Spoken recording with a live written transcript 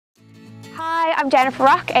I'm Jennifer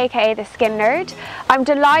Rock, aka The Skin Nerd. I'm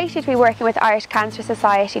delighted to be working with Irish Cancer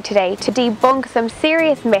Society today to debunk some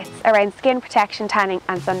serious myths around skin protection, tanning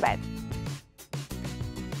and sunbathing.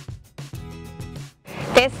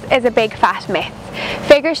 This is a big fat myth.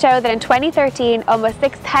 Figures show that in 2013 almost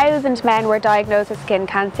 6,000 men were diagnosed with skin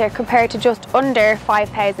cancer compared to just under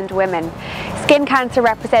 5,000 women. Skin cancer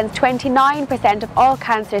represents 29% of all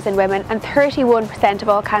cancers in women and 31% of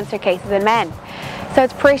all cancer cases in men. So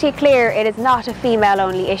it's pretty clear it is not a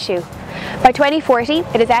female-only issue. By 2040,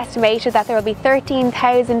 it is estimated that there will be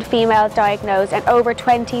 13,000 females diagnosed and over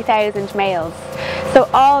 20,000 males. So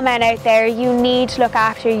all men out there, you need to look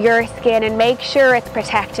after your skin and make sure it's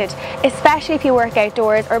protected, especially if you work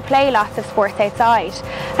outdoors or play lots of sports outside.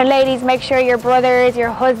 And ladies, make sure your brothers,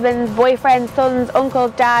 your husbands, boyfriends, sons,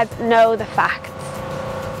 uncles, dads know the facts.